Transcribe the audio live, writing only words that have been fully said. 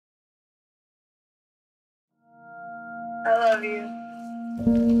I love you.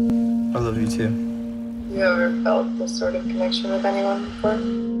 I love you too. You ever felt this sort of connection with anyone before?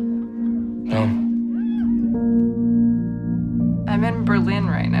 No. I'm in Berlin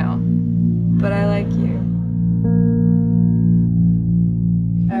right now, but I like you.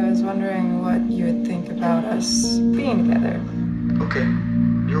 I was wondering what you would think about us being together. Okay,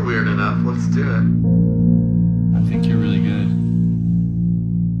 you're weird enough. Let's do it. I think you're really good.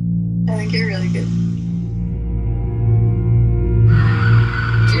 I think you're really good.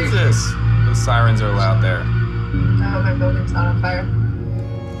 Jesus! Those sirens are loud there. I hope my building's not on fire.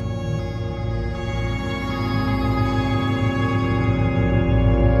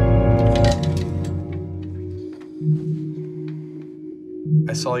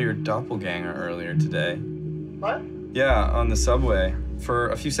 I saw your doppelganger earlier today. What? Yeah, on the subway. For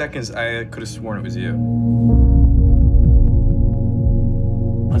a few seconds, I could have sworn it was you.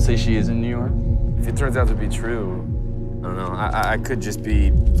 Let's say she is in New York. If it turns out to be true, I don't know, I could just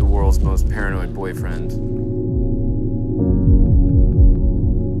be the world's most paranoid boyfriend.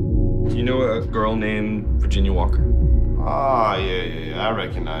 You know a girl named Virginia Walker? Oh, yeah. I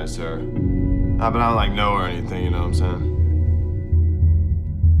recognize her. But I don't, like, know her or anything, you know what I'm saying?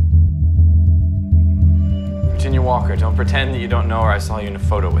 Virginia Walker, don't pretend that you don't know her. I saw you in a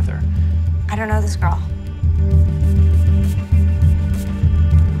photo with her. I don't know this girl.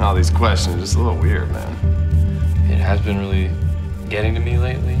 All these questions, it's a little weird, man. It has been really getting to me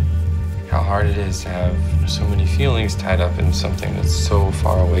lately, how hard it is to have so many feelings tied up in something that's so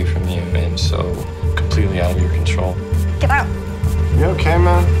far away from you and so completely out of your control. Get out. You okay,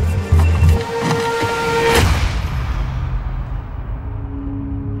 man?